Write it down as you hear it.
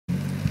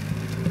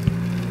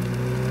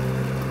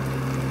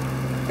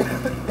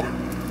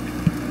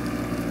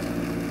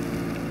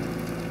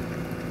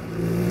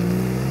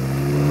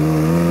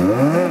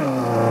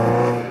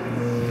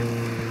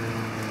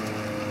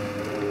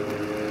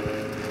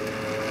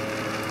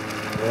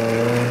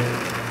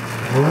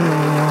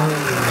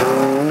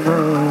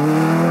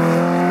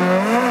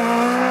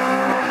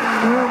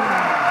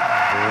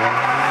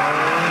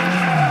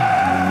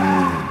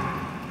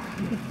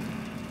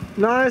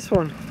Nice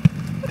one,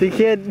 big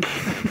head.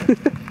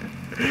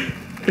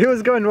 He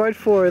was going right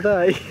for it,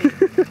 eh?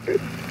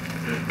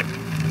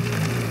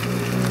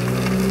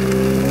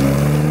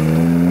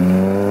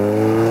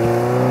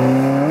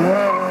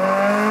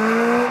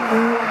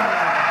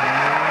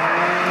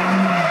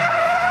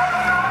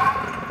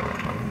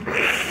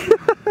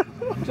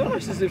 It's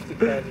almost as if the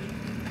car just...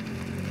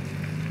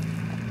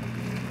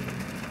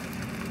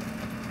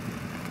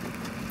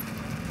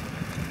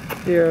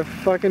 You're a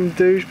fucking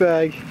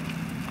douchebag.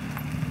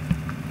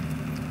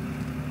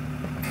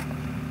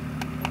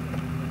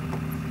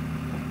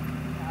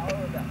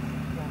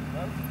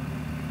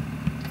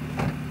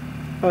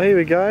 Oh, here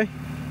we go.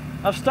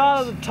 I've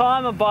started the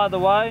timer, by the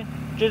way,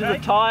 due to the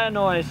tyre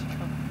noise.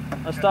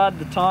 I started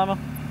the timer.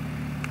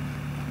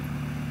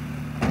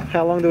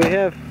 How long do we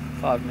have?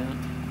 5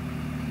 minutes.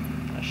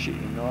 I shit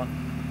you not.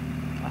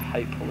 I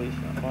hate police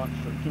that much.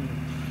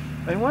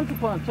 I mean, once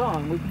upon a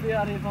time, we could be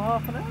out here for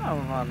half an hour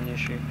without an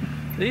issue.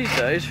 These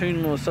days, who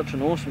was such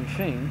an awesome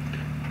thing.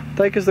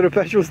 Take us to the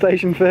petrol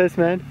station first,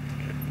 man.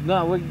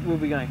 No, we'll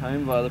be going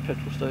home via the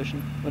petrol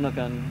station. We're not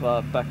going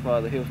back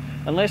via the hills.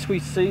 Unless we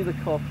see the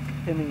cops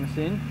hemming us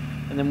in,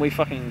 and then we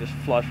fucking just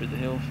fly through the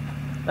hills.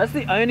 That's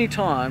the only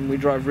time we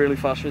drive really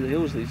fast through the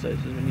hills these days,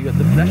 is when you got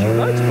the flashing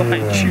lights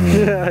behind you.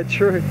 Yeah,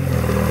 true.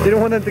 You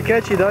don't want them to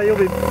catch you though, you'll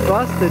be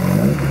busted.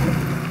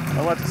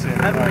 I'd like to see him.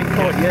 I haven't been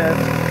caught yet.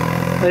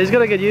 Yeah, he's got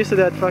to get used to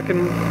that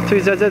fucking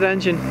 2ZZ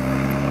engine.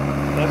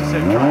 I'd like to see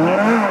him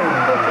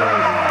drive.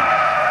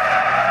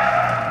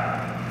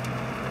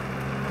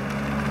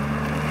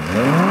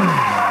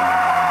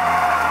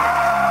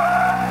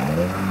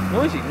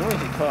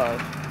 Noisy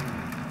cars.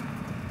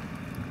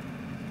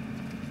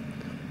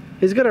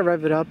 He's got to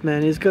rev it up,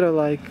 man. He's got to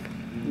like...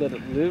 Let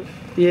it live.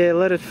 Yeah,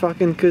 let it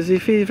fucking... Because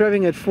if he's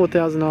revving at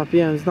 4,000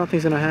 RPMs,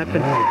 nothing's going to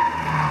happen.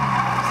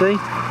 See?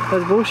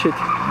 That's bullshit.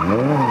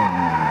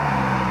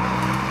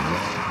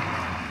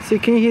 See,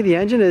 can you hear the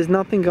engine? There's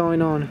nothing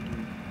going on.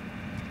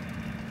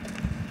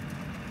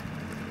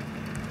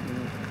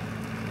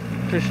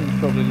 Christian's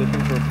probably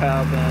looking for a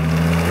power band.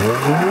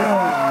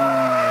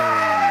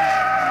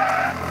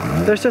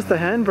 There's just a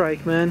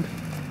handbrake, man.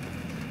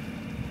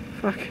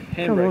 Fuck.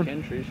 Come on. Handbrake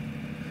entries.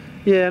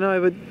 Yeah, no,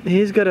 but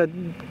he's got to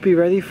be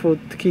ready to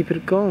keep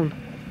it going.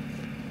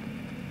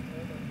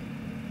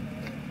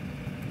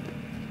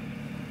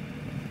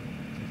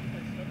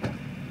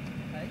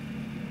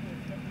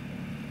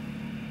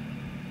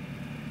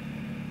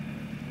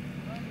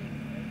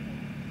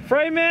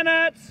 Three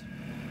minutes!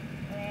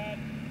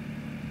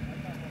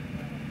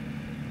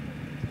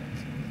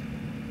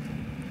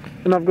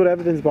 And I've got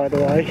evidence, by the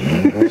way.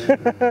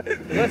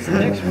 That's the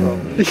next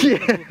problem.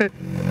 Yeah.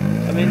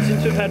 I mean,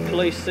 since we've had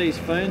police seize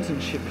phones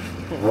and shit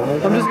before.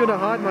 I'm just gonna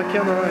hide my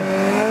camera.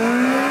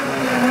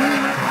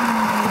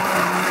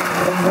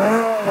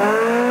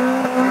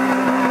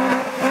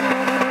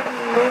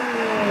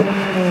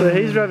 So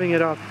he's revving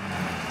it up.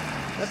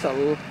 That's a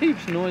little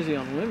heaps noisy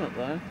on limit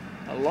though.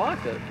 I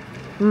like it.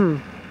 Hmm.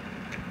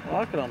 I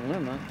like it on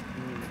limit.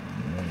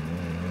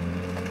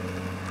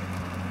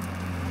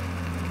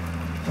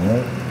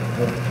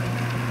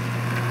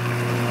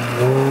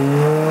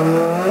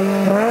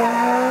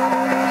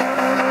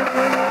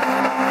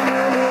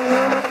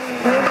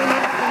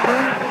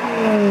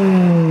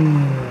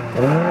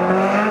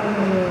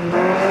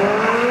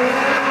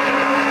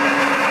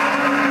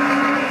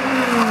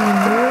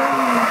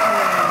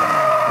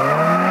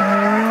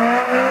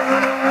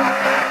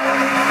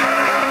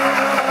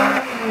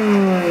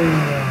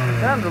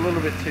 Sounds a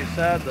little bit too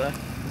sad though.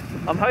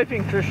 I'm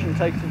hoping Christian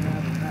takes him out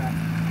of that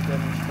to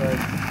demonstrate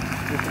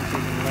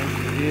differences in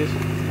length of years.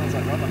 Sounds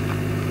like rubber.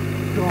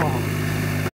 Oh.